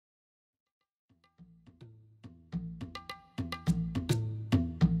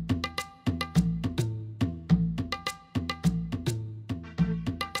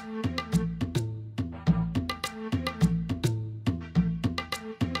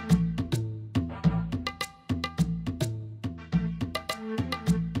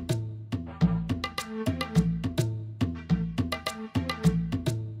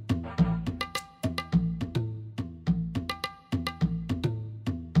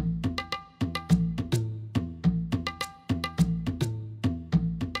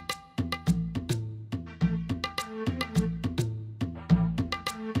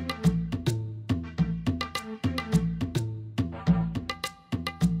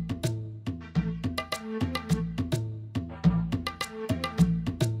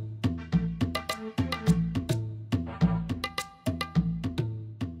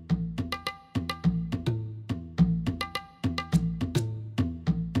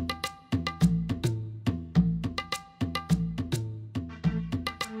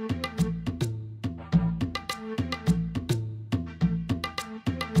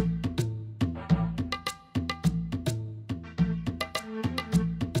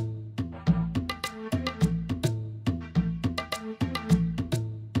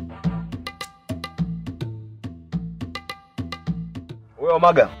Wewe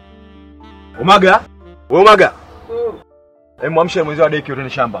Umaga. Umaga? Wewe Umaga. Mwamshe mwenzio Adeki utende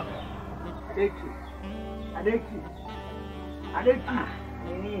shamba. Adeki.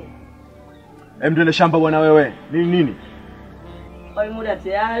 Nini? Twende shamba bwana wewe. Nini? Kwa muda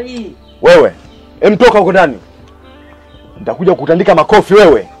tayari. Wewe, toka huko ndani. Nitakuja kukutandika makofi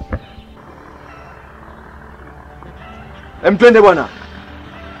wewe. Twende bwana.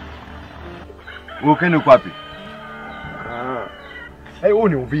 Wewe ukeni uko wapi? Huu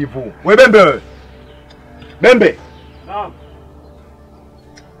ni uvivu. Wewe Bembe wewe. Bembe. Naam.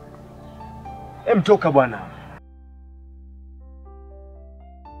 Toka bwana.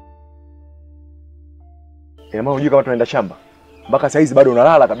 Maana unajua kama tunaenda shamba. Mpaka saa hizi bado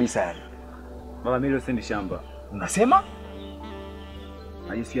unalala kabisa yani. Baba mimi leo sendi shamba. Unasema?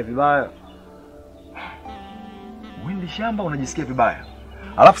 Najisikia vibaya. Uendi shamba unajisikia vibaya.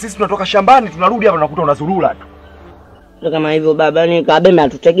 Alafu sisi tunatoka shambani tunarudi hapa tunakuta unazurura tu. Kama hivyo baba ni Bembe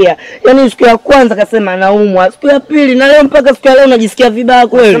atutegea. Yaani siku ya kwanza kasema anaumwa, siku ya pili na leo mpaka siku ya leo unajisikia vibaya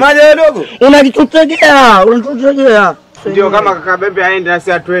kweli. Unasemaje wewe dogo? Unatutegea. Ndio kama kaka Bembe aende na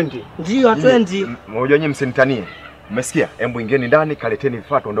si 20. Ndio 20. Mmoja wenyewe msinitanie. Umesikia? Hebu ingieni ndani, kaleteni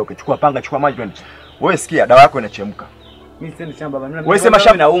vifaa tuondoke. Chukua panga, chukua maji twende. Wewe sikia, dawa yako inachemka. Mimi sendi shamba baba. Wewe sema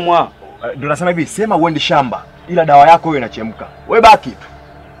shamba naumwa. Ndio nasema hivi, sema uende shamba. Ila dawa yako hiyo inachemka. Wewe baki tu.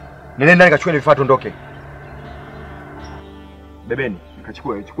 Nenda ndani kachukue vifaa tuondoke. Bebeni,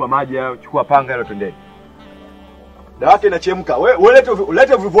 chukua maji hayo, chukua panga hilo twendeni. Dawa yake inachemka. Wewe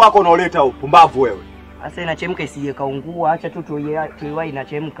lete uvivu wako unaoleta upumbavu wewe. Sasa inachemka isije kaungua, acha tu tuiwai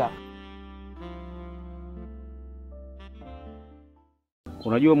inachemka.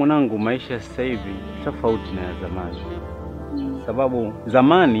 Unajua mwanangu, maisha sasa hivi tofauti na ya zamani. Sababu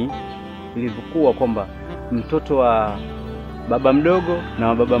zamani ilivyokuwa kwamba mtoto wa baba mdogo na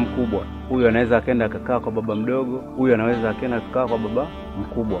wa baba mkubwa, huyu anaweza akaenda akakaa kwa baba mdogo, huyu anaweza akaenda akakaa kwa baba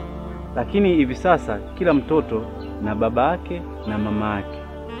mkubwa. Lakini hivi sasa kila mtoto na baba yake na mama yake.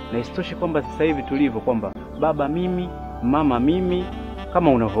 Na isitoshe kwamba sasa hivi tulivyo kwamba baba mimi, mama mimi,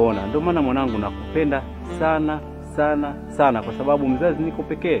 kama unavyoona. Ndio maana mwanangu nakupenda sana sana sana kwa sababu mzazi niko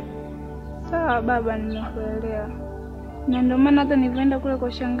pekee. Sawa baba, nimekuelewa. Na ndio maana hata nilienda kule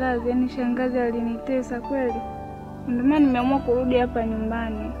kwa shangazi, yani shangazi alinitesa kweli. Ndio maana nimeamua kurudi hapa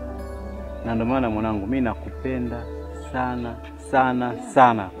nyumbani. Na ndio maana mwanangu mimi nakupenda sana sana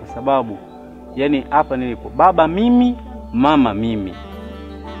sana kwa sababu yani hapa nilipo baba mimi, mama mimi.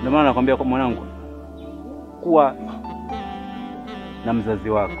 Ndio maana nakwambia kwa mwanangu kuwa na mzazi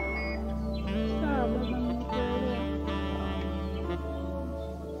wako. Sawa baba, nimekuelewa.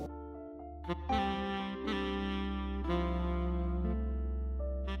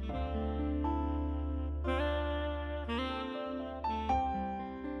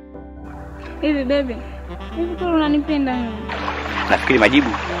 Hivi baby, hivi kwa unanipenda mimi? Nafikiri majibu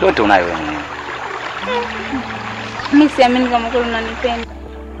yote unayo wewe mwenyewe. Mimi siamini kama kwa unanipenda.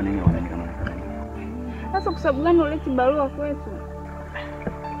 Kwa nini unaamini kama unanipenda? Sasa kwa sababu gani uleti barua kwetu?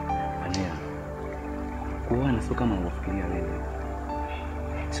 Vanila. Kuona sio kama unafikiria wewe.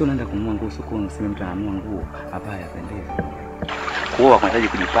 Sio unaenda kununua nguo sokoni, useme mtu ananunua nguo hapa yapendeze. Kuoa kunahitaji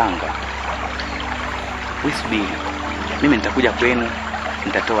kujipanga. Wewe subiri. Mimi nitakuja kwenu,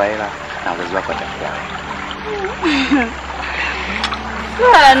 nitatoa hela na wazazi wako watafurahi.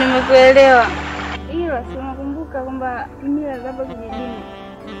 Sawa, nimekuelewa. Ila si unakumbuka kwamba mimi hapa kijijini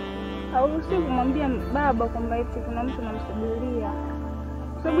hauruhusiwi kumwambia baba kwamba eti kuna mtu anamsubiria.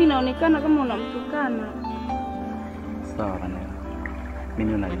 Sababu inaonekana kama unamtukana. Sawa Vanila.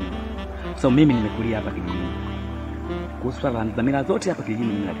 Mimi unajua. So mimi nimekulia hapa kijijini. Kuhusu dhamira zote hapa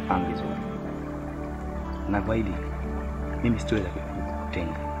kijijini mimi nazipanga vizuri. Navyoahidi mimi sitoweza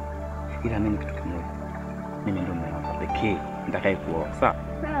kukutenga. Ila mimi kitu kimoja. Mimi ndio mume wako pekee nitakaye kuoa. Sawa?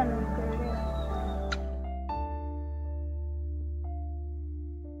 Sawa, nimekuelewa.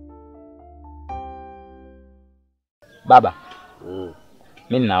 Baba.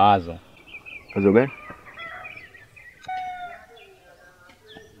 Mimi nina wazo. Wazo gani?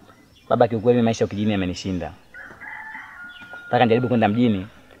 Baba, kiukweli maisha ya kijijini yamenishinda. Nataka nijaribu kwenda mjini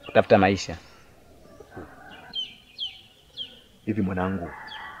kutafuta maisha. Hivi mwanangu,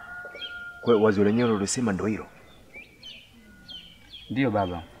 kwa wazo lenyewe ulilosema ndio hilo? Ndio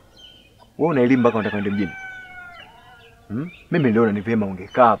baba. Wewe una elimu mpaka unataka kwenda mjini? Mimi niliona ni vyema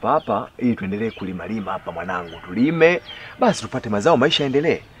ungekaa hapa ili tuendelee kulima hapa mwanangu. Tulime, basi tupate mazao, maisha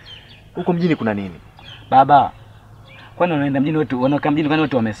yaendelee. Huko mjini kuna nini? Baba, kwani unaenda mjini watu wanaokaa mjini kwani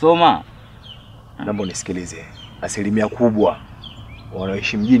watu wamesoma? Naomba unisikilize. Asilimia kubwa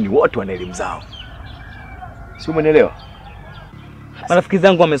wanaoishi mjini wote wana elimu zao. Si umeelewa? Marafiki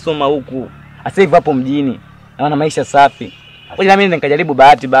zangu wamesoma huku. Sasa hivi hapo mjini na wana maisha safi. Ila mimi nikajaribu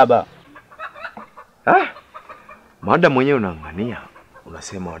bahati baba. Madam mwenyewe unaangania,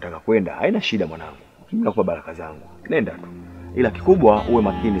 unasema unataka kwenda, haina shida mwanangu. Mimi nakupa baraka zangu. Nenda tu. Ila kikubwa uwe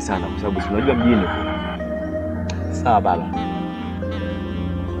makini sana kwa sababu unajua mjini. Sawa baba.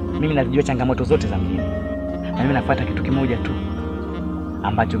 Mimi najua changamoto zote za mjini. Na mimi nafuata kitu kimoja tu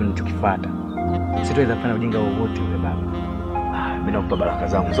ambacho ninachokifuata. Sitaweza kufanya ujinga wowote ule baba. Mimi nakupa baraka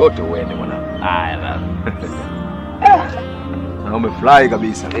zangu zote uende mwanangu. Haya baba. Na umefurahi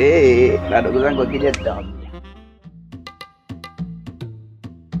kabisa. Na ndugu zangu wakija tutawaambia.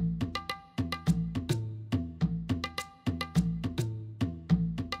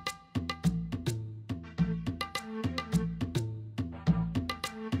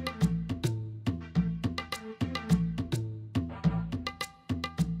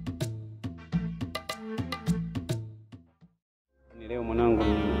 Leo mwanangu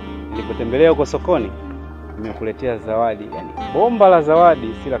nilipotembelea huko sokoni nimekuletea zawadi, yani bomba la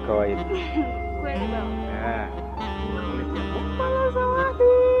zawadi si la kawaida. Kweli baba. Nimekuletea bomba la zawadi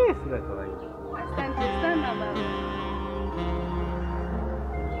si la kawaida. Asante sana baba.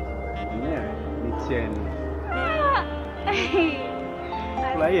 Ni cheni.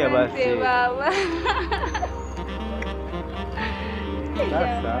 Furahia basi. Asante baba.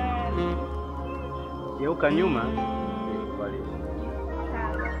 Sasa geuka nyuma.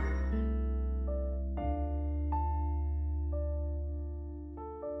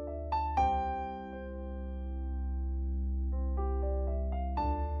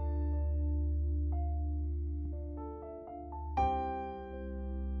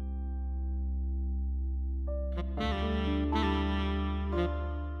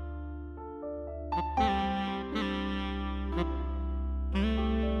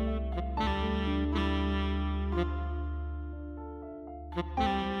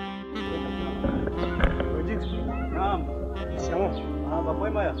 Naam. Shamo. Baba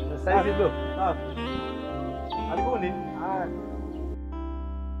kwema ya. Sasa hivi bro. Karibuni.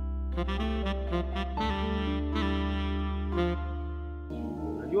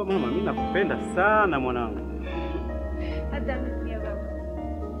 Unajua mama, mimi nakupenda sana mwanangu. Hata mimi pia baba.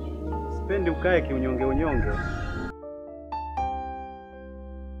 Sipendi ukae kiunyonge unyonge.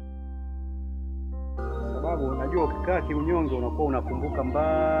 Sababu unajua ukikaa kiunyonge unakuwa unakumbuka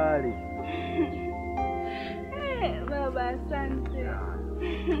mbali. Baba asante. Asante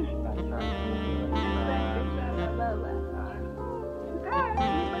sana baba.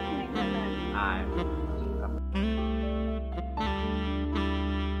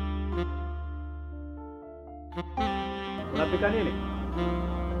 Unapika nini?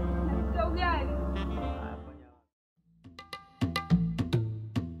 Napika ugali.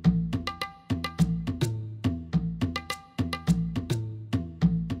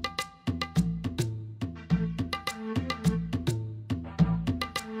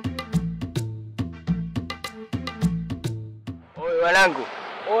 Mwanangu,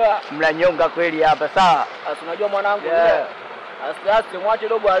 mnanyonga kweli hapa sawa? Sasa unajua mwanangu Asi mwache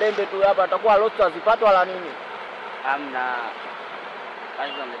dogo alembe tu hapa atakuwa lost azipatwa wala nini? Hamna.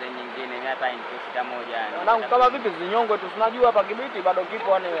 Kazi za mbele nyingine mimi hata inipita moja yani. Mwanangu kama vipi zinyongwe tu tunajua hapa kibiti bado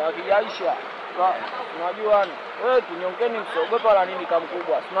kipo yani hakijaisha. Unajua yani wewe tunyongeni msiogope wala nini kama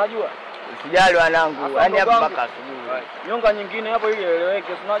mkubwa. Unajua? Usijali wanangu. Yaani hapa mpaka asubuhi. Nyonga nyingine hapo ili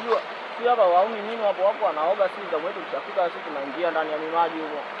eleweke. Unajua? Si hapa wauni nini hapo wanaoga sisi za mwetu tutafika sisi tunaingia ndani ya mimaji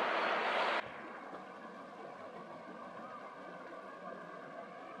huko.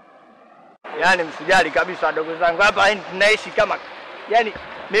 Yaani msijali kabisa wadogo zangu. Hapa tunaishi kama yani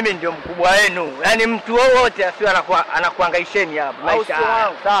mimi ndio mkubwa wenu. Yaani mtu wowote asiwe anakuhangaisheni hapa. Maisha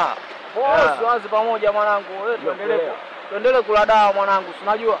sawa. Tuanze pamoja mwanangu. Wewe tuendelee kula dawa mwanangu.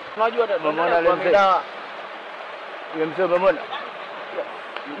 Unajua? Unajua tuendelee kula dawa. Yule mzee umemwona?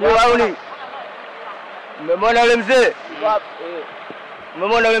 Wauni. Umemwona yule mzee?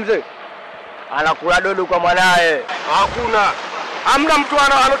 Umemwona yule mzee? Anakula dodo kwa mwanae. Hakuna. Hamna mtu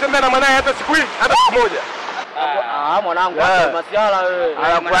anotembea na mwanae hata siku hii, hata siku moja. Mwanangu hata masiala wewe.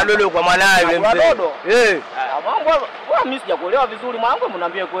 Anakula dodo kwa mwanae yule mzee. Mambo mimi sijakuelewa vizuri mwanangu,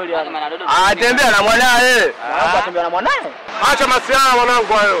 mniambie kweli yani. Atembea na mwanae. Atembea na mwanae? Acha masiala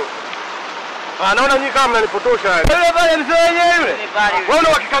mwanangu hayo. Naona nyinyi kama mnanipotosha yani. Yule pale mzee wenyewe yule. Wewe una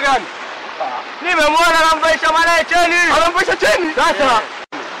uhakika gani? Nimemwona anamvaisha mwanae cheni. Anamvaisha cheni? Sasa.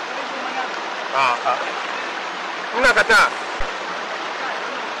 Mnakataa.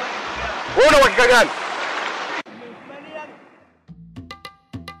 Wewe una uhakika gani?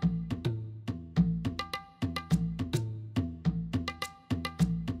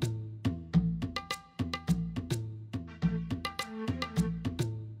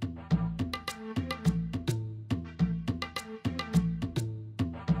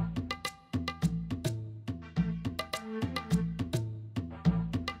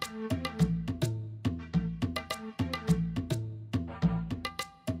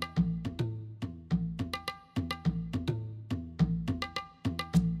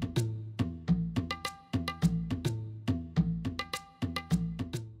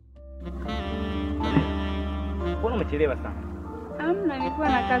 Mbona umechelewa sana? Hamna, nilikuwa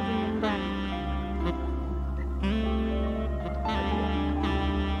na kazi nyumbani.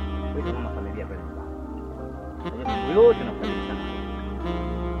 Wewe kama familia pale. Unajua yote tunafanya sana.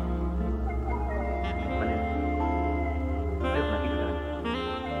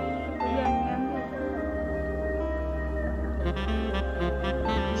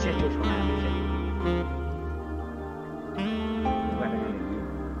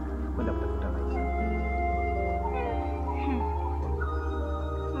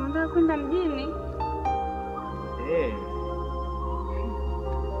 Kwenda mjini?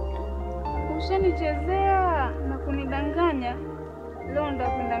 Ushanichezea na kunidanganya. Leo ndo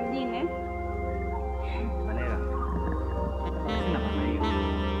kwenda mjini. Vanila. Sina maana hiyo.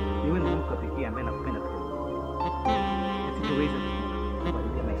 Ni wewe ndio ukapikia ambaye nakupenda tu. Sitoweza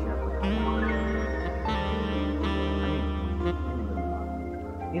kubadilisha maisha yako.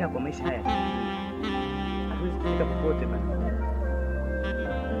 Ila kwa maisha haya hatuwezi kufika popote bana.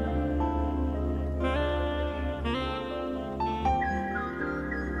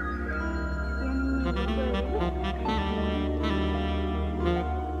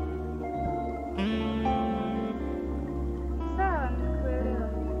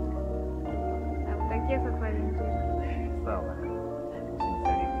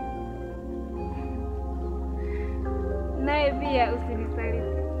 Naye pia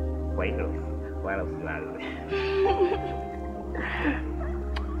usinisaliti. Kwa hilo wala usilale.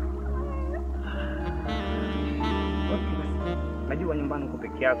 Najua nyumbani uko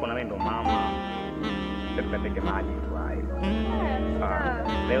peke yako na wewe ndo mama. Tukateke maji tu hayo.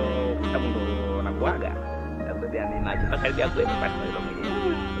 Leo kitabu ndo nakuaga. Tabia ni maji mpaka karibia kwetu basi ndio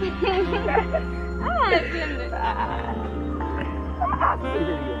mwenyewe. Twende.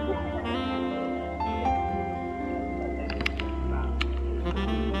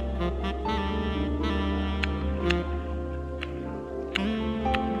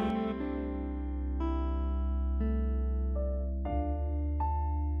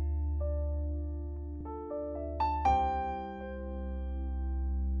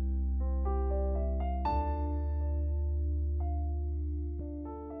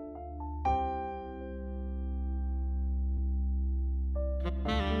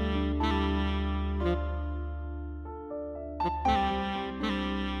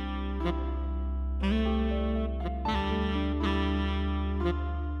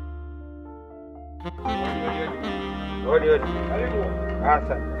 Karibu.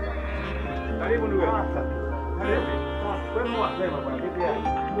 Asante. Karibu ndugu. Asante. Karibu. Kwenu wasema bwana. Vipi yako?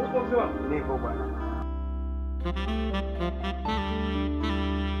 Uko mzima? Niko bwana.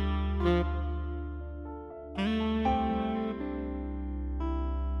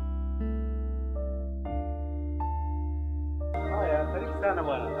 Haya, karibu sana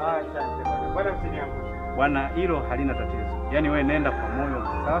bwana. Asante bwana. Bwana msiniangushe. Bwana, hilo halina tatizo. Yaani wewe nenda kwa moyo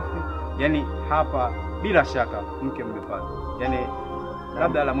safi. Yaani hapa bila shaka mke mmepata. Yaani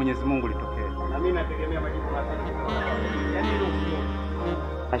labda la Mwenyezi Mungu litokee. Na mimi nategemea majibu mazuri. Yaani hilo sio.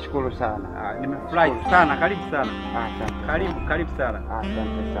 Nashukuru sana. Nimefurahi sana. Karibu sana. Asante. Karibu sana.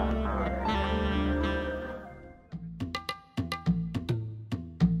 Asante sana.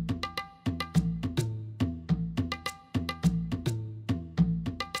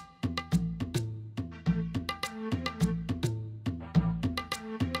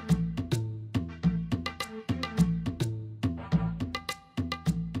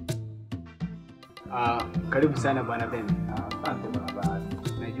 Karibu sana bwana Bembe. Asante bwana bwana.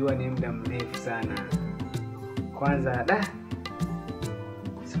 Najua ni muda mrefu sana. Kwanza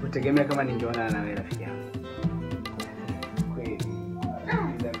sikutegemea kama ningeona na wewe rafiki yangu. Kweli.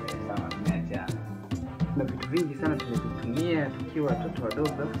 Muda mrefu sana tumeachana. Na vitu vingi sana tumevitumia tukiwa watoto wadogo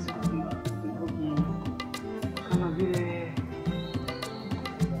hapo sikumbuki. Kama vile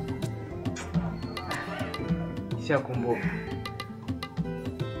nishakumbuka.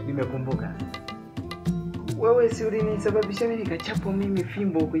 Nimekumbuka. Wewe si ulinisababisha mimi nikachapo mimi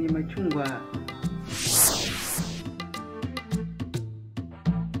fimbo kwenye machungwa.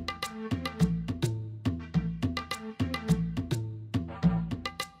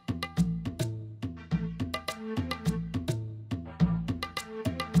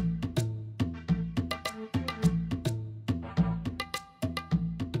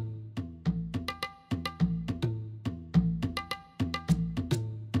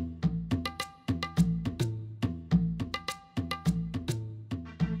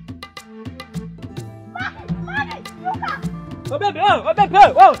 Bembe,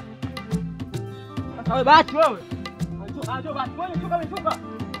 wewe. Sasa wewe baki wewe. Acho baki wewe, shuka.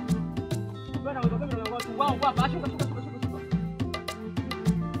 Bwana wewe ndio watu wao hapa, shuka.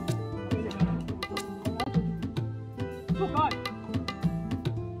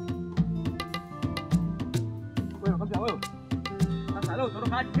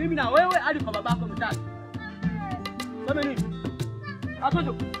 hadi mimi na wewe hadi kwa babako mtatu. Sema nini?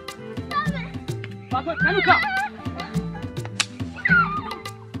 Atoto. Atoto, kanuka.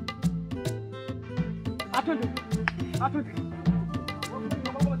 Atoto. Atoto.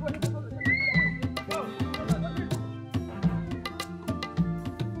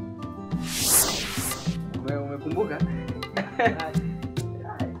 Umekumbuka?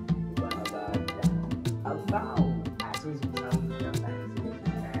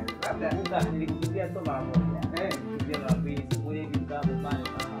 Nilikupigia tu mara moja. Nilikupigia mara mbili, siku moja hivi mkaa pale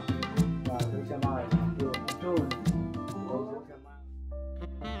kama kurusha mawe ndio mtoni. Kurusha mawe.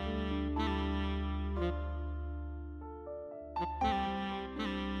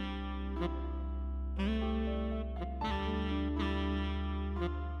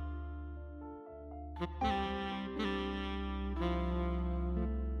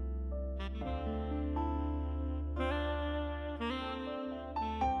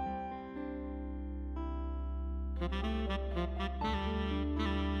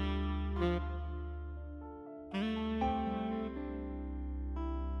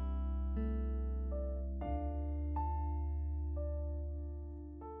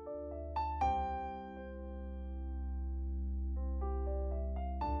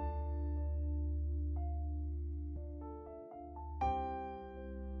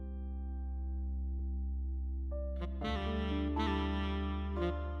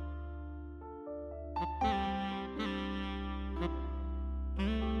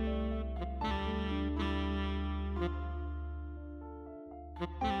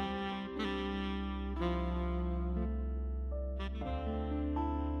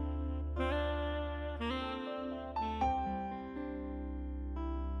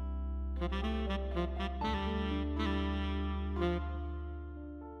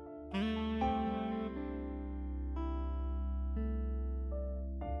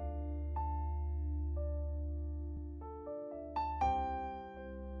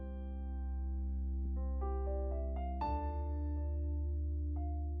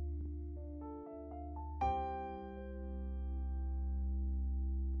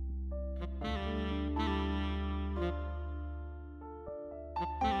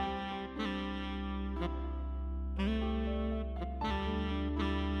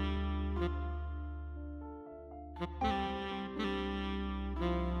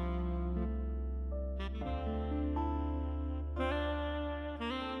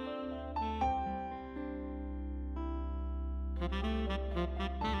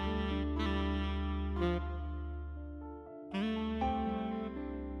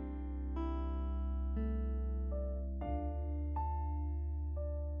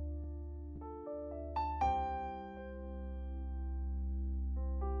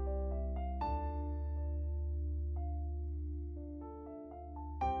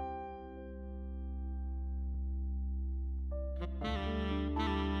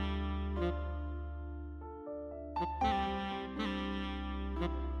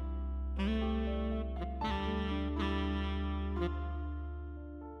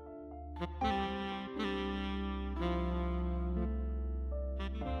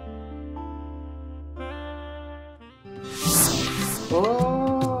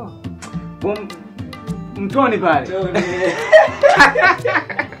 Oh. Mtoni pale.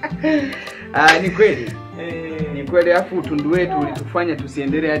 Ni kweli. Ni kweli afu utundu wetu ulitufanya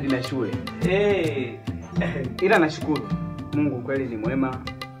tusiendelee hadi na shule. Ila nashukuru. Mungu kweli ni mwema.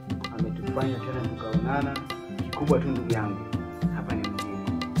 Ametufanya tena tukaonana. Kikubwa tu ndugu yangu. Hapa ni mjini.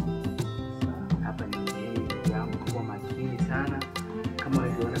 Hapa ni mjini ndugu yangu, kwa makini sana. Kama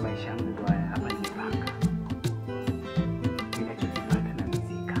unavyoona maisha yangu ndio haya. Hapa ni panga. Ninachokipata na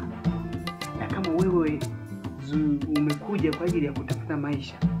muziki. Na kama wewe umekuja kwa ajili ya kutafuta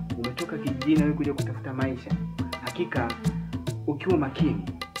maisha, umetoka kijijini wewe kuja kutafuta maisha, hakika ukiwa makini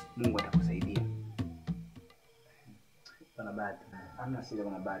Mungu atakusaidia. Pana bahati. Hamna sile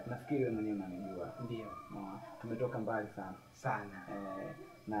kuna bahati. Nafikiri wewe mwenyewe unanijua. Ndio. Tumetoka mbali sana. Sana.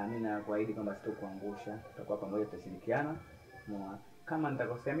 Na mimi nakuahidi kwamba sitokuangusha. Tutakuwa pamoja, tutashirikiana. Kama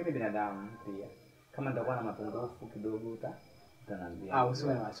nitakosea, mimi binadamu pia. Kama nitakuwa na mapungufu kidogo utaniambia.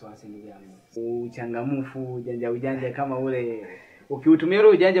 Usiwe na wasiwasi ndugu yangu. Uchangamfu, ujanja kama ule ukiutumia ule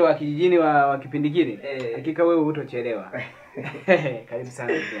ujanja wa kijijini wa kipindi kile, hakika wewe hutochelewa. Karibu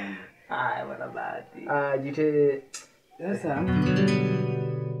sana ndugu yangu. Haya bwana bahati. Jite sasa.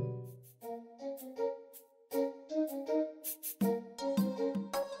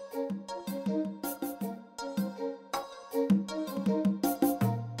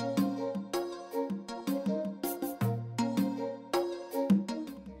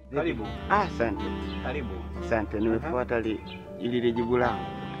 Karibu. Asante. Karibu. Asante, nimefuata ili jibu langu.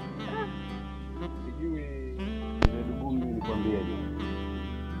 Sijui ndugu mimi nikwambieje.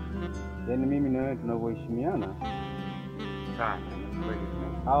 Yaani mimi na wewe tunavyoheshimiana Sana.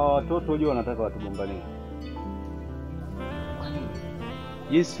 hawa watoto unajua wanataka watugombanie.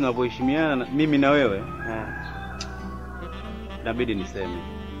 Jinsi tunavyoheshimiana mimi na wewe, inabidi niseme.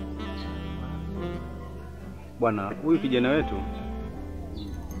 Bwana, huyu kijana wetu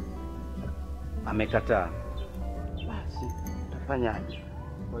amekataa. Basi tafanyaje?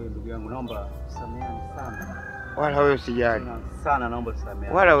 Kwa hiyo ndugu yangu naomba tusameheane sana. Wala wewe usijali. Sana naomba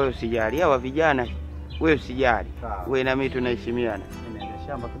tusameheane. Wala wewe usijali. Hawa vijana wewe usijali. Wewe na mimi tunaheshimiana. Nenda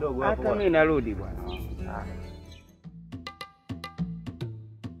shamba kidogo hapo. Hata mimi narudi bwana.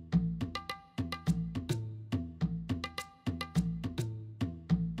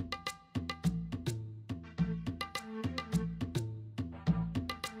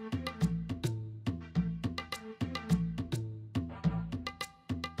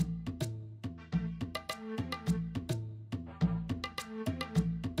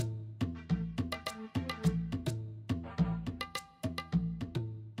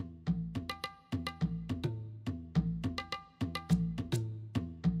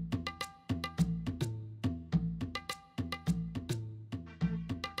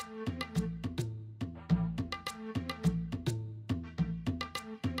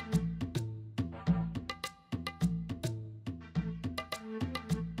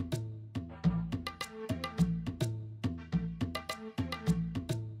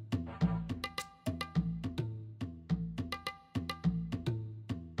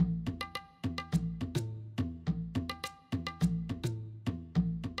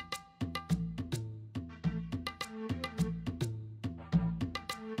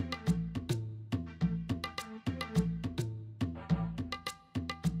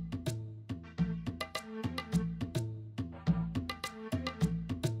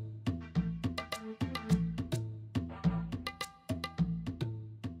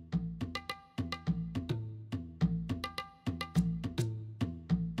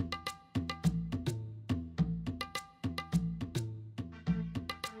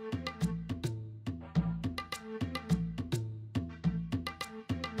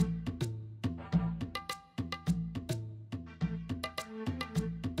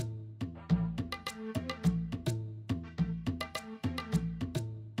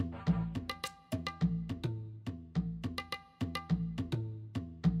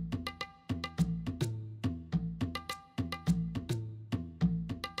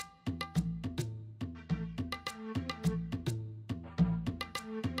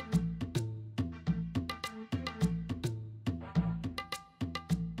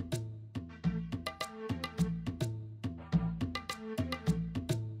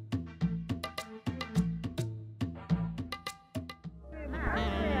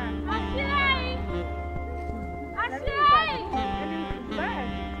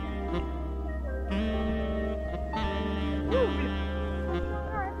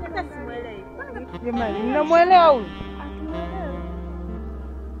 Jamani, mnamuelewa huyu?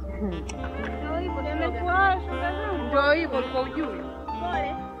 Ndio hivyo ulikuwa ujui.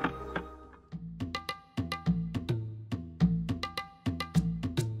 Pole.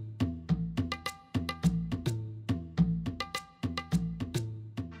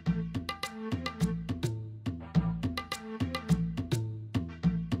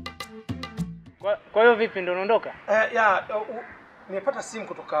 Kwa hiyo vipi ndio unaondoka? Nimepata simu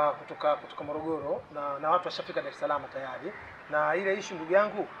kutoka Morogoro na watu washafika Dar es Salaam tayari. Na ile issue ndugu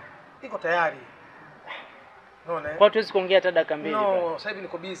yangu iko tayari. Unaona? Kwa tuwezi kuongea hata dakika mbili. No, sasa hivi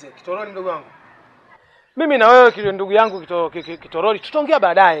niko busy. Kitoroli ndugu yangu. Mimi na wewe kile ndugu yangu Kitoroli tutaongea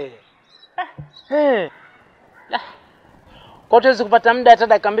baadaye. Kwa tuwezi kupata muda hata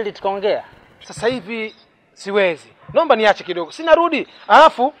dakika mbili tukaongea. Sasa hivi siwezi. Naomba niache kidogo. Sinarudi.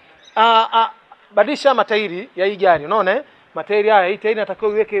 Alafu badilisha matairi ya hii gari, unaona? Matairi haya, hii tairi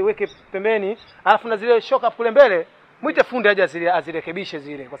natakiwa uweke pembeni, alafu na zile shock up kule mbele, muite fundi aje azirekebishe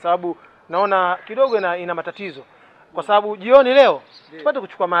zile kwa sababu naona kidogo ina matatizo. Kwa sababu jioni leo tupate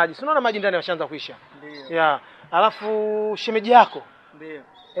kuchukua maji. Si unaona maji ndani yashaanza kuisha. Ndio. Alafu shemeji yako. Ndio.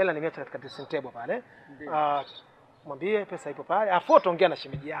 Hela nimeacha katika dressing table pale. Mwambie pesa ipo pale. Afu utaongea na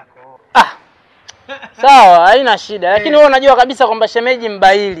shemeji yako. Sawa, haina shida. Lakini wewe unajua kabisa kwamba shemeji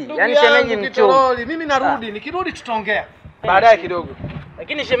mbaili. Yaani shemeji mchoyo. Mimi narudi, nikirudi tutaongea. Baadaye kidogo.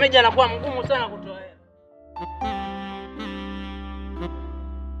 Lakini shemeji anakuwa mgumu sana kutoa hela.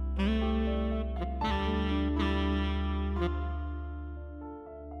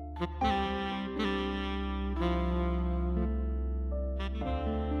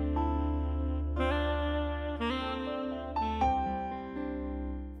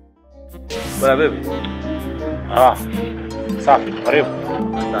 Bwana baby. Safi, karibu.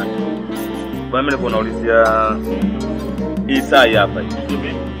 Asante. Bwana mimi niko naulizia hii saa hapa hii.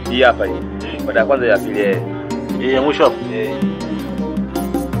 Hii hapa hii. Baada ya kwanza ya pili Hii ya mwisho?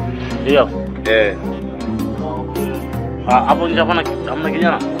 Ndio. Hapo nje hamna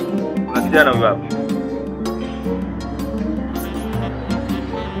kijana? Kuna kijana huyu hapa.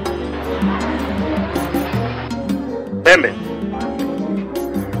 Bembe.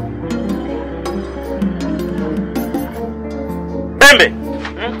 Bembe.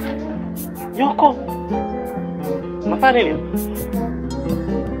 Yoko. Unafanya nini?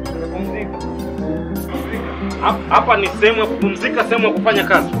 Hapa ni sehemu ya kupumzika, sehemu ya kufanya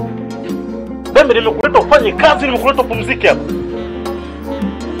kazi. Bembe, nimekuleta ufanye kazi, nimekuleta upumzike hapa.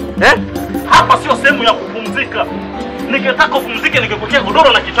 Hapa sio sehemu ya kupumzika. Ningetaka upumzike, ningekuwekea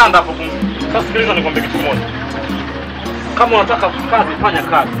godoro na kitanda hapo kupumzika. Sasa sikiliza nikwambie kitu kimoja. Kama unataka kazi, fanya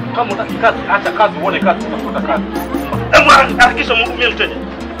kazi. Kama unataka kazi, acha kazi, uone kazi, utafuta kazi. Hebu hakikisha mhudumie mteja.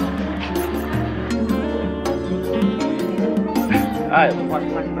 Haya,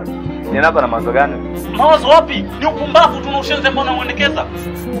 nina hapa na mawazo gani? Mawazo wapi? Ni upumbavu tu na ushenzi ambao unamuendekeza.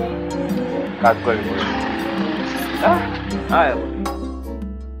 Kazi kweli. Haya.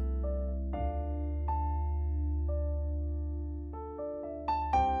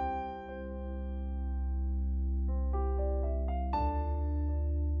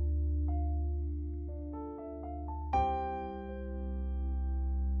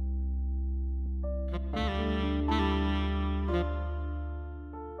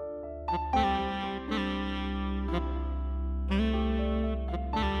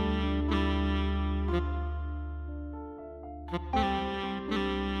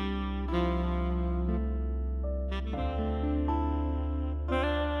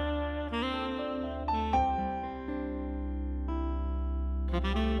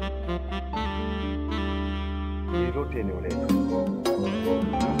 Lote eneo letu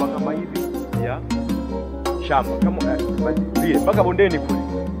mpaka kama hivi ya shamba kama vile mpaka bondeni kule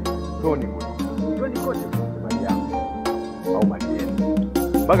toni kote mali yangu au mali yenu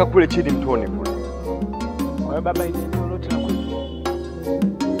mpaka kule chini mtoni kule. Kwa hiyo baba, ile eneo lote la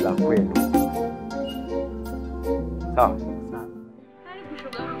kwetu, la kwenu. Sawa.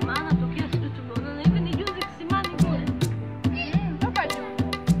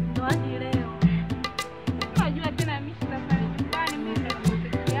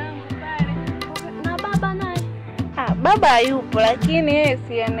 Baba hayupo, lakini yeye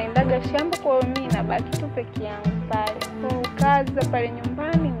si anaendaga shamba, kwa mimi nabaki tu peke yangu pale. Kwa kazi za pale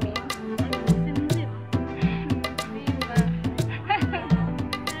nyumbani mimi.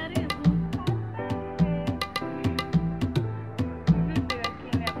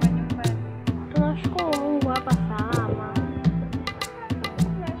 Tunashukuru Mungu hapa salama.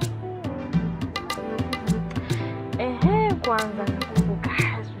 Kwanza nakumbuka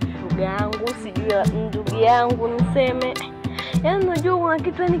shuga yangu, sijui ndugu yangu niseme. Yaani unajua kuna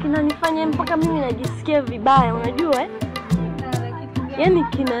kitu yani kinanifanya mpaka mimi najisikia vibaya, unajua Yaani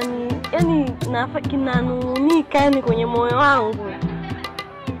kinanunika yani kwenye moyo wangu.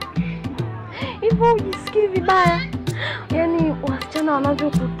 Hivyo ujisikii vibaya. Yaani wasichana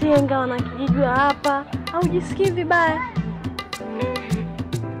wanavyokutenga wanakijijua hapa, au ujisikii vibaya?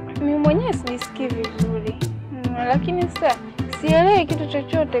 Mimi mwenyewe sijisikii vizuri. Lakini sasa sielewi kitu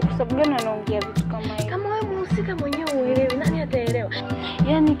chochote, kwa sababu gani anaongea vitu kama hivi. Kama wewe mhusika mwenyewe uelewi, nani ataelewa?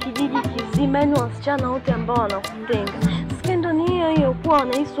 Yaani kijiji kizima, yani wasichana wote ambao wanakutenga. Skendo ni hiyo kuwa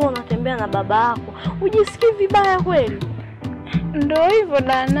wanahisi unatembea na baba yako. Ujisikii vibaya kweli? Ndio hivyo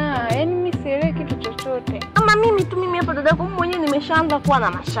Dana, yani mimi sielewi kitu chochote. Ama mimi hapa dadako mwenyewe nimeshaanza kuwa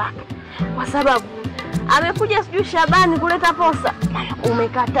na mashaka. Kwa sababu amekuja sijui Shabani kuleta posa,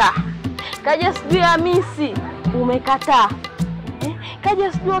 umekataa. Kaja sijui Hamisi, umekataa.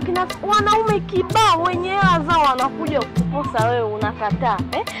 Kaja sijui kina wanaume kibao wenye hela zao wanakuja kukuposa, wewe unakataa.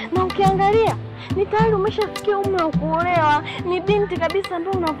 Na ukiangalia ni tayari umeshafikia umri wa kuolewa, ni binti kabisa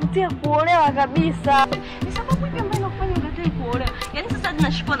ambaye unavutia kuolewa kabisa. Ni sababu ipi ambayo inakufanya ukatae kuolewa? Yaani sasa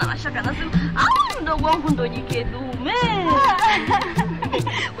ninashikwa na mashaka, nasema mdogo wangu ndo jike dume.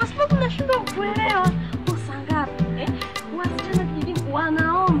 Kwa sababu nashindwa kuelewa posa ngapi wasichana kijijini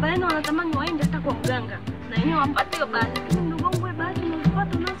wanaomba, yani wanatamani waende hata kwa mganga na yeye wapate hiyo bahati. Lakini mdogo wangu wewe bahati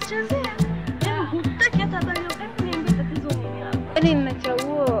unazipata unasichezea. Yaani hutaki hata bali wakati niambie tatizo nini hapo. Yaani nina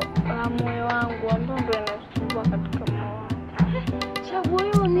chaguo la moyo wangu ambao ndio inasumbua katika moyo wangu. Chaguo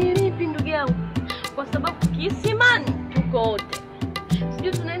hilo ni lipi ndugu yangu? Kwa sababu kisimani tuko wote.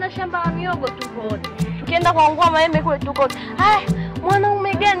 Sijui tunaenda shamba la miogo tuko wote. Tukienda kwa ngua maembe kule tuko wote.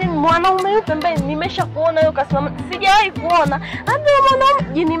 Mwanaume gani? Mwanaume yupi ambaye nimeshakuona wewe kasimama? Sijawahi kuona. Labda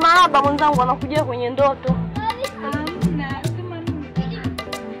mwanaume jini mahaba mwenzangu anakuja kwenye ndoto.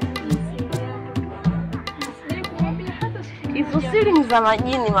 Hizo siri ni za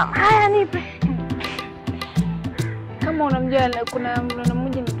majini mama. Haya nipe. Kama unamjua kuna mwana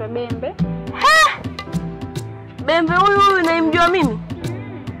mmoja anaitwa Bembe. Bembe huyu unayemjua mimi?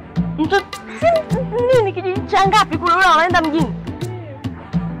 Mtoto nini kijiji cha ngapi kule wao wanaenda mjini?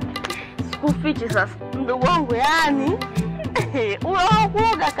 Sikufichi sasa. Mdogo wangu yani wao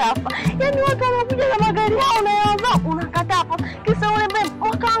kuoga kafa. Yaani watu wanakuja na magari yao na yao zao unakataa hapo. Kisa ule Bembe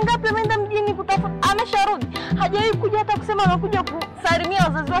mwaka ngapi ameenda mjini kutafuta amesharudi. Hajawahi kuja hata kusema anakuja kusalimia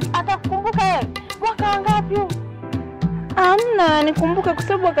wazazi wake hata kukumbuka yeye. Mwaka ngapi huo? Hamna, nikumbuka kwa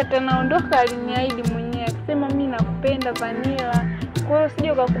sababu wakati anaondoka aliniahidi mwenyewe akisema mimi nakupenda Vanila. Kwa hiyo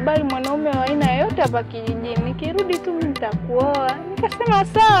sije ukakubali mwanaume wa aina yoyote hapa kijijini. Nikirudi tu mimi nitakuoa. Nikasema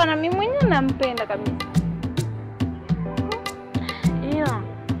sawa na mimi mwenyewe nampenda kabisa. Ila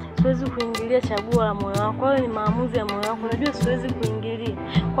siwezi kuingilia chaguo la moyo wako. Wewe ni maamuzi ya moyo wako. Unajua siwezi kuingilia.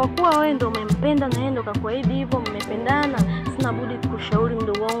 Kwa kuwa wewe ndio umempenda na yeye ndio kakuahidi hivyo mmependana, sina budi kushauri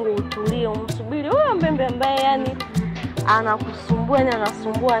mdogo wangu utulie, umsubiri huyo Bembe ambaye yani anakusumbua na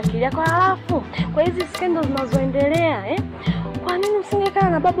anasumbua akili yako. Alafu kwa hizi skendo zinazoendelea kwa nini usingekaa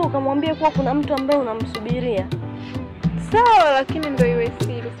na baba ukamwambia kuwa kuna mtu ambaye unamsubiria? Sawa, lakini ndio iwe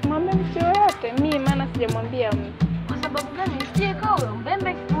siri. Simwambie mtu yoyote. Mimi maana sijamwambia mtu. Kwa sababu gani? Sije kwa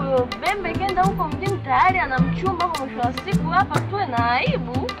huyo Bembe kenda huko mjini tayari anamchumba kwa mwisho wa siku hapa tuwe na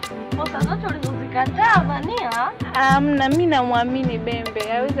aibu. Kosa zote ulizozikataa Vanila. Hamna, mimi namwamini Bembe.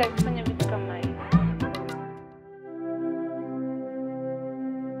 Hawezi kufanya vitu kama hivi.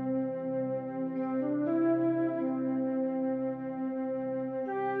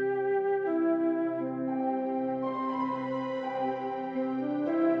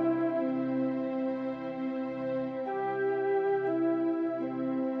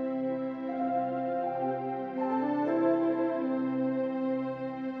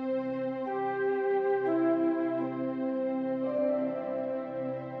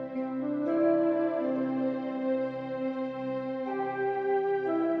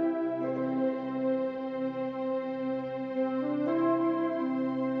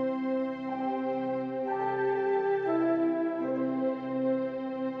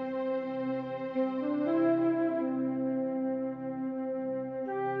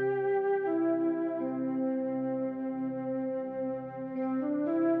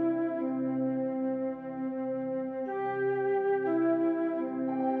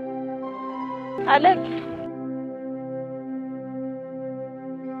 Alek.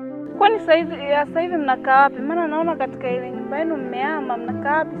 Kwani sasa hivi mnakaa wapi? Maana naona katika ile nyumba yenu mmehama,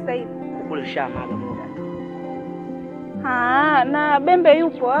 mnakaa wapi sasa hivi? Kule shamaga muda. Na Bembe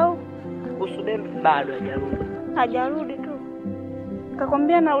yupo au? Kuhusu Bembe bado hajarudi. Hajarudi tu.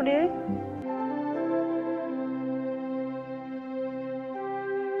 Kakwambia narudi lini?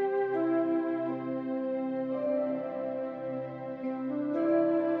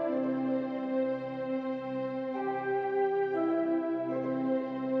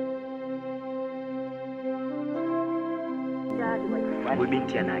 Huyu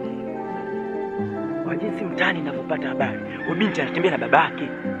binti anake. Kwa jinsi mtani ninavyopata habari, huyu binti anatembea na babake.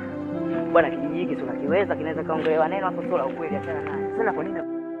 Bwana kijiji hiki sio kiweza, kinaweza kaongelewa neno hapo sio la ukweli, achana naye. Sasa kwa nini?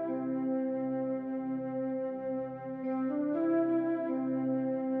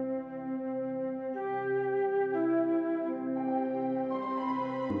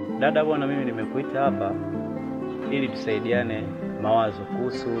 Dada bwana, mimi nimekuita hapa ili tusaidiane mawazo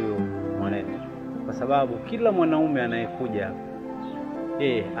kuhusu huyu mwanetu. Kwa sababu kila mwanaume anayekuja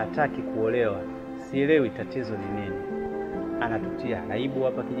hataki kuolewa. Sielewi tatizo ni nini. Anatutia aibu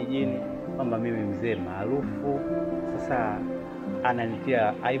hapa kijijini kwamba mimi mzee maarufu. Sasa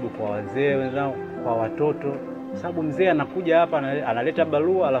ananitia aibu kwa wazee wenzangu, kwa watoto. Sababu mzee anakuja hapa analeta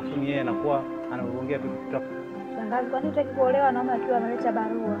barua alafu yeye anakuwa anaongea vitu. Shangazi, kwani hutaki kuolewa naona akiwa analeta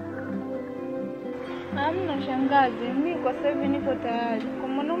barua? Hamna shangazi, mimi kwa sasa hivi niko tayari. Kwa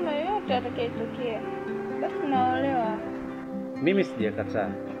mwanaume yote atakayetokea basi naolewa. Mimi sijakataa.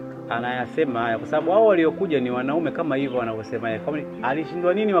 Anayasema haya kwa sababu hao waliokuja ni wanaume kama hivyo wanavyosema yeye. Kama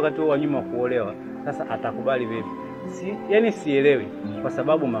alishindwa nini wakati wa nyuma kuolewa? Sasa atakubali vipi? Yaani sielewi kwa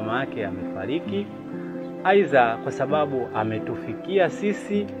sababu mama yake amefariki. Aidha kwa sababu ametufikia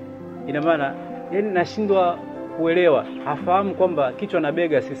sisi. Ina maana yaani nashindwa kuelewa. Hafahamu kwamba kichwa na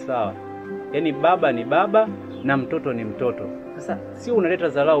bega si sawa. Yaani baba ni baba na mtoto ni mtoto. Sasa sio unaleta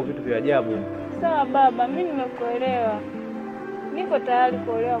dharau vitu vya ajabu. Sawa baba, mimi nimekuelewa. Niko tayari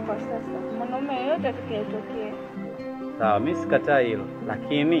kuolewa kwa sasa. Mwanaume yote atakayetokea. Sawa, mimi sikatai hilo,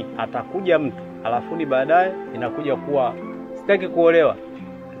 lakini atakuja mtu alafuni baadaye inakuja kuwa sitaki kuolewa.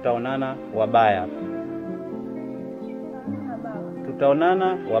 Tutaonana wabaya.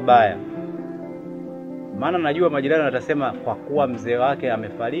 Tutaonana wabaya. Maana najua majirani watasema kwa kuwa mzee wake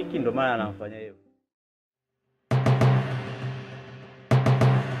amefariki ndio maana anamfanyia hivyo.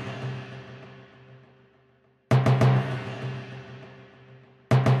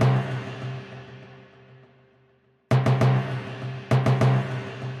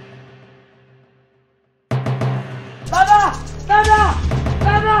 Baba! Baba!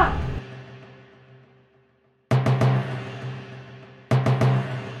 Baba!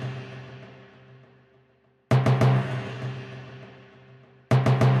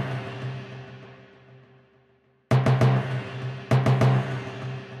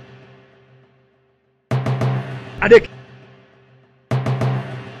 Adek.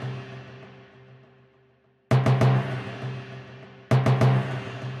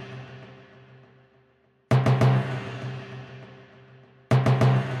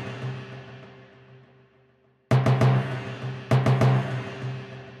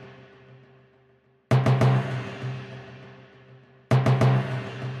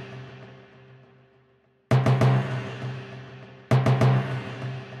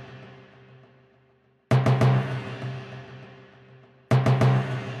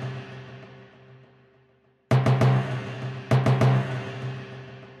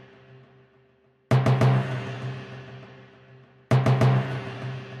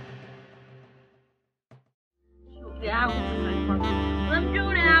 Unamjua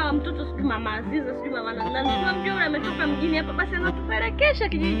yule hawa mtoto sijui mama Aziza sijui mama nani. Unamjua yule ametoka mjini hapa basi anatupelekesha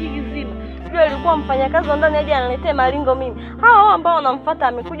kijiji kizima. Yule alikuwa mfanyakazi wa ndani aje analetea malingo mimi. Hao ambao wanamfuata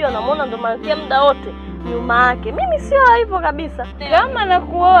amekuja wanamuona ndo malkia muda wote nyuma yake. Mimi sio hivyo kabisa. Kama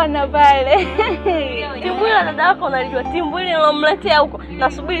nakuona pale. Timbwili dada yako unalijua Timbwili nilomletea huko.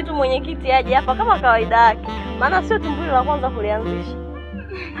 Nasubiri tu mwenyekiti aje hapa kama kawaida yake. Maana sio Timbwili la kwanza kulianzisha.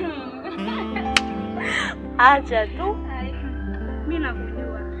 Acha tu. Mimi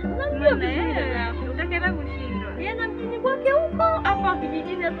nakujua. Unajua utakaenda kushindwa. Yeye mjini kwake huko hapa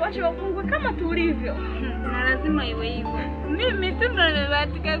kijijini atuache wafungwe kama tulivyo. Na lazima iwe hivyo. Mimi tu ndo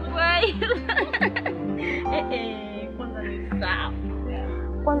nimebahatika kwa hilo.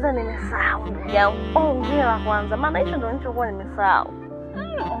 Kwanza nimesahau ya ongera kwanza. Maana hicho ndo nilichokuwa nimesahau.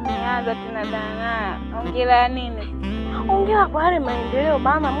 Umeanza tena dana. Ongera nini? Ongera kwa yale maendeleo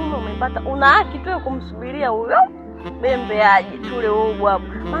maana mume umepata. Una haki tu kumsubiria huyo Bembe aje tule huo hapo.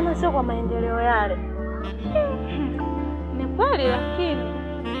 Maana sio kwa maendeleo yale. Ni kweli lakini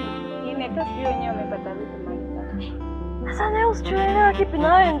hata sio wenyewe umepata vipi mali. Sasa leo usichoelewa kipi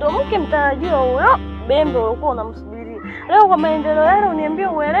na wewe ndo mke mtarajiwa huyo Bembe ulikuwa unamsubiria. Leo kwa maendeleo yale uniambie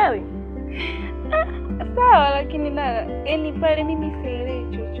uelewi. Sawa lakini dada, yani pale mimi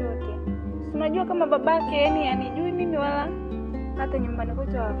sielewi chochote. Unajua kama babake yani anijui mimi wala hata nyumbani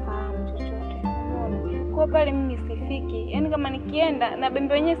kwetu hawafahamu chochote. Unaona? Kwa pale mimi sifiki. Yani kama nikienda na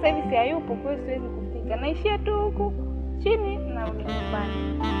Bembe wenyewe sasa hivi si hayupo, kwa hiyo siwezi kufika. Naishia tu huku chini na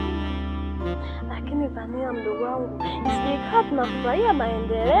nyumbani. Lakini Vanila mdogo wangu, isijekaa tunafurahia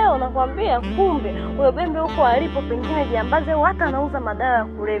maendeleo nakwambia kumbe huyo Bembe huko alipo pengine jambazi au hata anauza madawa ya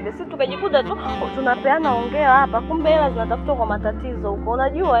kulevya. Sisi tukajikuta tu tunapeana ongea hapa kumbe hela zinatafutwa kwa matatizo huko.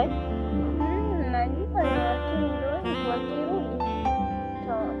 Unajua najua lakini ndio wakirudi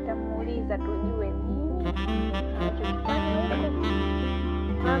tutamuuliza tujue nini anachofanya huko.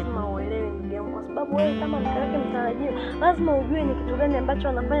 Lazima uelewe ndugu yangu kwa sababu wewe kama mke wake mtarajiwa lazima ujue ni kitu gani ambacho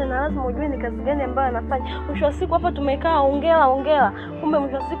anafanya na lazima ujue ni kazi gani ambayo anafanya. Mwisho wa siku hapa tumekaa ongea kumbe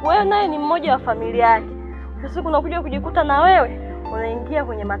mwisho wa siku wewe naye ni mmoja wa familia yake. Mwisho wa siku unakuja kujikuta na wewe unaingia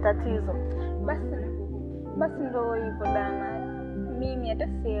kwenye matatizo. Basi ndio hivyo dana. Mimi hata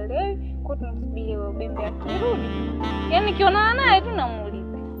sielewi kwa tunasubiri wewe Bembe akirudi. Yaani kiona naye tu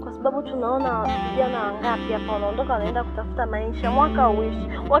namuuliza. Kwa sababu tunaona vijana wangapi hapa wanaondoka wanaenda kutafuta maisha mwaka uishi.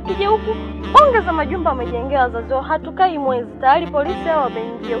 Wakija huku ongeza majumba wamejengea wazazi wao hatukai mwezi tayari polisi hao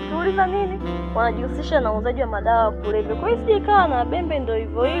wameingia. Ukiuliza nini? Wanajihusisha na uuzaji wa madawa ya kulevya. Kwa hiyo sijikawa na Bembe ndio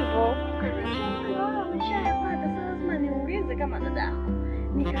hivyo hivyo. Wao wameshayapata sasa lazima niulize kama dada.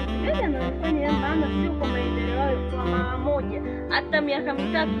 Ni kazi gani anafanya maana sio kwa maendeleo yao kwa mara moja. Hata miaka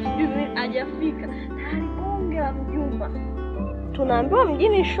mitatu sijui hajafika. Tayari bonge la mjumba. Tunaambiwa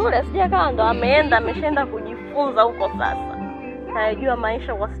mjini shule asije kama ndo ameshaenda kujifunza huko sasa. Hayajua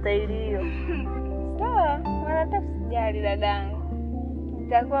maisha kwa staili hiyo. Sawa, wala tafsijali dadangu.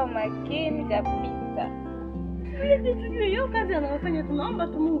 Nitakuwa makini kabisa. Hivi tujue hiyo kazi anayofanya tunaomba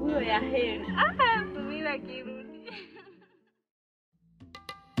tu Mungu hiyo ya heri. Bila kirudi.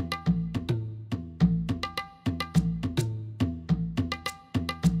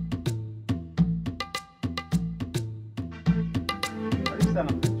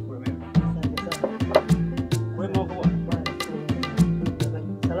 sana kuchukua wewe. Asante sana. Wewe mko bwana.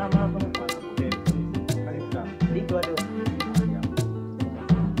 Salama hapa bwana. Karibu sana. Ndio wale.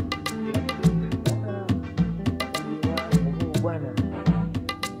 Bwana.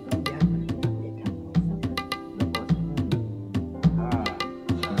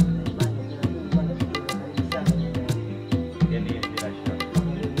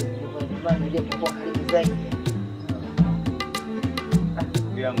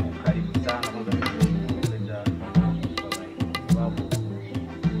 Yangu karibu sana kwanza kuleta sababu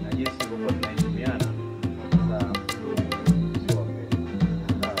na jinsi tulikuwa tunaheshimiana za sio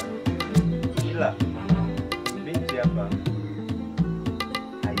ila binti hapa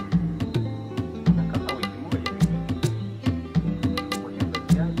kama wiki moja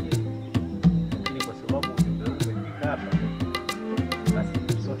lakini kwa sababu umefika hapa basi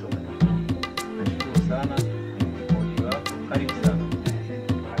sote nashukuru sana karibu sana.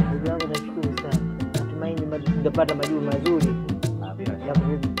 Ndugu yangu nashukuru sana. Natumaini tutapata majibu mazuri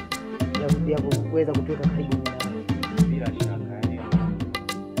ya kuweza kutoka karibu nawe. Bila shaka.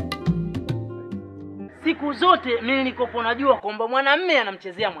 Siku zote mimi nikopo najua kwamba mwanamume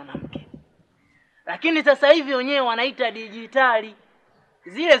anamchezea mwanamke. Lakini sasa hivi wenyewe wanaita dijitali.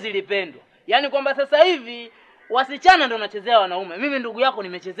 Zile zilipendwa. Yaani kwamba sasa hivi wasichana ndio wanachezea wanaume. Mimi ndugu yako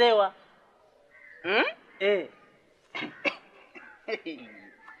nimechezewa.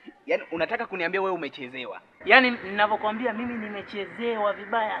 Yaani unataka kuniambia wewe umechezewa? Yaani ninavyokuambia mimi nimechezewa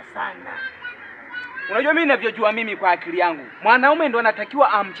vibaya sana. Unajua mimi ninavyojua mimi kwa akili yangu, mwanaume ndo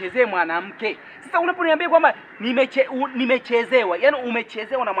anatakiwa amchezee mwanamke. Sasa unaponiambia kwamba nimechezewa, yaani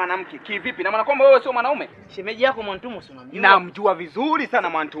umechezewa na mwanamke kivipi? Na maana kwamba wewe sio mwanaume? Shemeji yako Mwantumu si unamjua? Namjua vizuri sana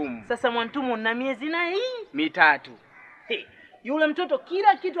Mwantumu. Sasa Mwantumu na miezi na hii 3. Yule mtoto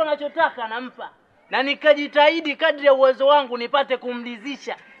kila kitu anachotaka anampa. Na nikajitahidi kadri ya uwezo wangu nipate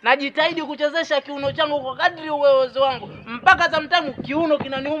kumlizisha. Najitahidi kuchezesha kiuno changu kwa kadri ya uwezo wangu. Mpaka sometimes kiuno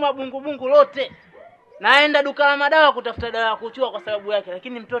kinaniuma bungu lote. Naenda duka la madawa kutafuta dawa ya kuchua kwa sababu yake,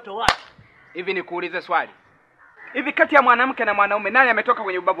 lakini mtoto wapi? Hivi nikuulize swali. Hivi kati ya mwanamke na mwanaume nani ametoka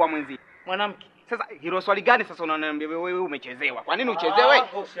kwenye ubavu wa mwenzi? Mwanamke. Sasa hilo swali gani sasa unaniambia wewe umechezewa? Kwa nini uchezewe?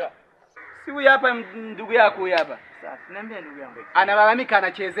 Si huyu hapa ndugu yako huyu hapa. Safi, niambie ndugu yangu. Analalamika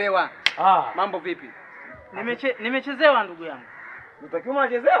anachezewa. Mambo vipi? Nimechezewa ndugu yangu. Utakiwa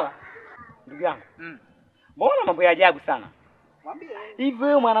unachezewa? Ndugu yangu. Mbona mambo ya ajabu sana? Mwambie. Hivi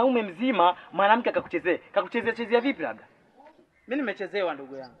wewe mwanaume mzima, mwanamke akakuchezea. Kakuchezea vipi labda? Mimi nimechezewa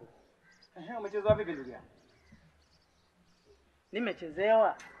ndugu yangu. Umechezewa vipi ndugu yangu?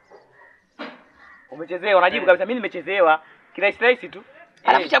 Nimechezewa. Umechezewa, unajibu kabisa mimi nimechezewa. Kirahisi tu.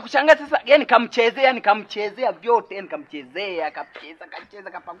 Alafu cha kushangaza sasa, yani kamchezea vyote, kamchezea,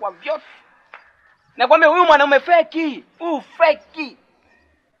 kacheza, kapangua vyote. Na kwambia huyu mwanaume feki, feki.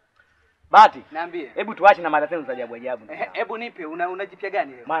 Bahati. Niambie. Hebu tuache na mada zenu za ajabu. Hebu nipe, unajipya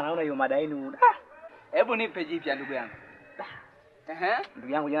gani leo? Maana naona hiyo mada yenu. Hebu nipe jipya ndugu yangu.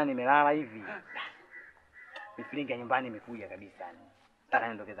 Ndugu yangu jana nimelala hivi. Mifilingi ya nyumbani imekuja kabisa. Nataka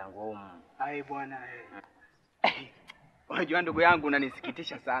niondoke zangu home. Ai bwana. Unajua ndugu yangu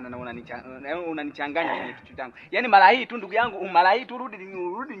unanisikitisha sana na unanichanganya kwenye kichwa changu. Yaani mara hii tu ndugu yangu, mara hii tu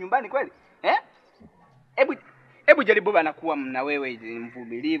rudi nyumbani kweli? Hebu jaribu bana kuwa na wewe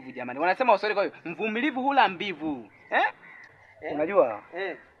mvumilivu jamani. Wanasema usori kwa hiyo, mvumilivu hula mbivu. Unajua?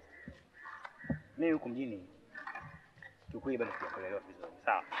 Mimi huko mjini tukui bado sijakuelewa vizuri.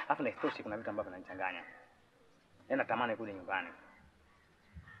 Sawa. Alafu na isitoshe kuna vitu ambavyo vinanichanganya. Yaani natamani kule nyumbani.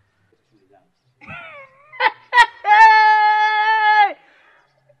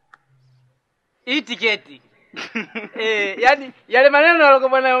 Hii tiketi. Yaani yale maneno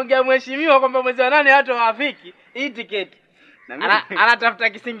aliyokuwa anaongea mheshimiwa kwamba mwezi wa 8 watu hawafiki, hii tiketi. Anatafuta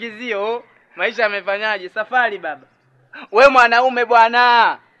kisingizio, maisha yamefanyaje? Safari baba. Wewe mwanaume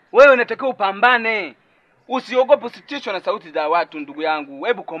bwana, wewe unatakiwa upambane. Usiogope, usitishwe na sauti za watu ndugu yangu.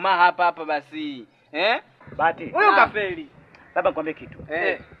 Hebu komaa hapa basi. Bahati. Wewe kafeli. Labda nikwambie kitu.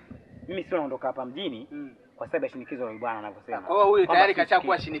 Mimi sio naondoka hapa mjini kwa sababu ya shinikizo la bwana anavyosema. Kwa hiyo huyu tayari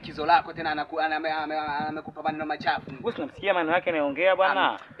kashakuwa shinikizo lako tena amekupa maneno machafu. Wewe unamsikia maneno yake anaongea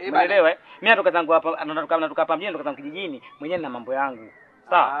bwana. Umeelewa? Mimi natoka zangu hapa, natoka hapa mjini, natoka zangu kijijini, mwenyewe nina mambo yangu.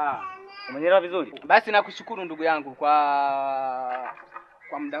 Sawa? Umeelewa vizuri? Basi nakushukuru ndugu yangu kwa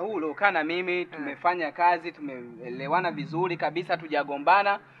muda huu uliokaa na mimi, tumefanya kazi, tumeelewana vizuri kabisa,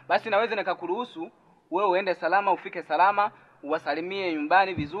 tujagombana. Basi naweza nikakuruhusu wewe uende salama, ufike salama, uwasalimie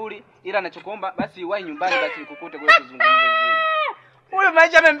nyumbani vizuri, ila anachokuomba basi uwahi nyumbani basi nikukute kwa kuzungumza vizuri. Huyu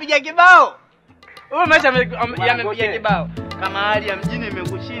maisha amempiga kibao. Huyu maisha yamempiga kibao. Kama hali ya mjini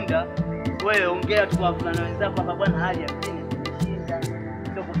imekushinda, wewe ongea tu kwa fulana wenzako hapa bwana, hali ya mjini imekushinda.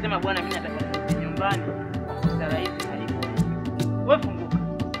 Sema bwana, mimi nataka kurudi nyumbani. Sasa hivi haipo. Wewe funguka.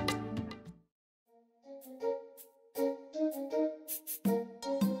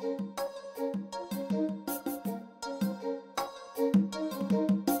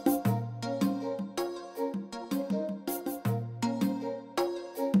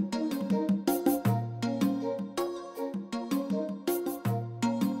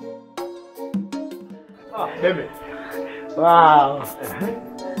 Bembe. Wow.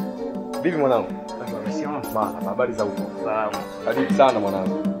 Vipi mwanangu? Bana, habari za huko? Salama. Karibu sana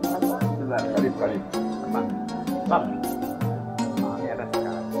mwanangu. Karibu. Baba. Mimi nataka.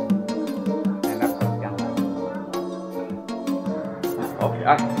 Naenda kwa yangu. Okay.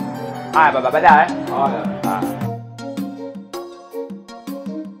 Haya baba, baadaye. Haya.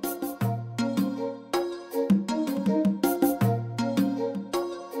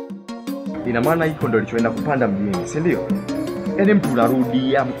 Ina maana hiko ndo lichoenda kupanda mjini, si ndio? Yaani mtu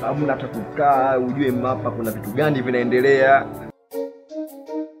unarudi, hamna hata kukaa, ujue mapa kuna vitu gani vinaendelea.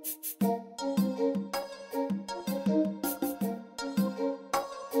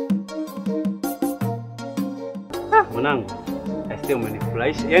 Mwanangu, asante,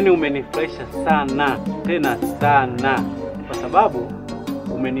 umenifurahisha. Yaani umenifurahisha sana, tena sana. Kwa sababu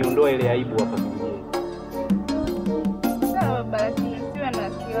umeniondoa ile aibu hapa kijijini. Sawa baba, lakini siwe na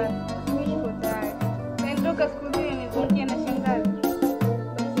wasiwasi. Mimi niko tayari. Nitoka siku zile nilivyoingia na shangazi.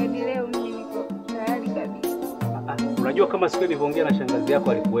 Basi leo mimi niko tayari kabisa. Unajua kama siku nilivyoongea na shangazi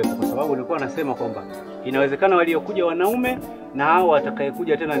yako alikuwepo, kwa sababu nilikuwa nasema kwamba inawezekana waliokuja wanaume na hao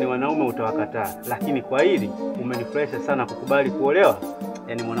watakayekuja tena ni wanaume utawakataa. Lakini kwa hili umenifurahisha sana kukubali kuolewa.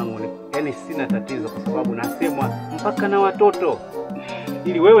 Yaani mwanangu, yaani sina tatizo kwa sababu nasemwa mpaka na watoto.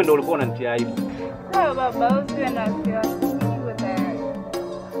 Ili wewe ndio ulikuwa unanitia aibu. Sawa baba, usiwe na wasiwasi. Mimi niko tayari.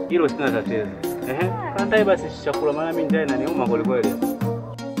 Hilo sina tatizo. Kandae basi chakula, maana mimi njaa inaniuma kweli kweli.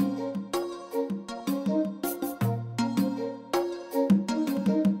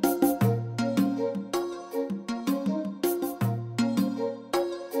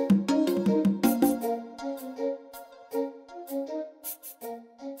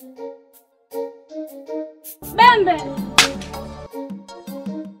 Bembe.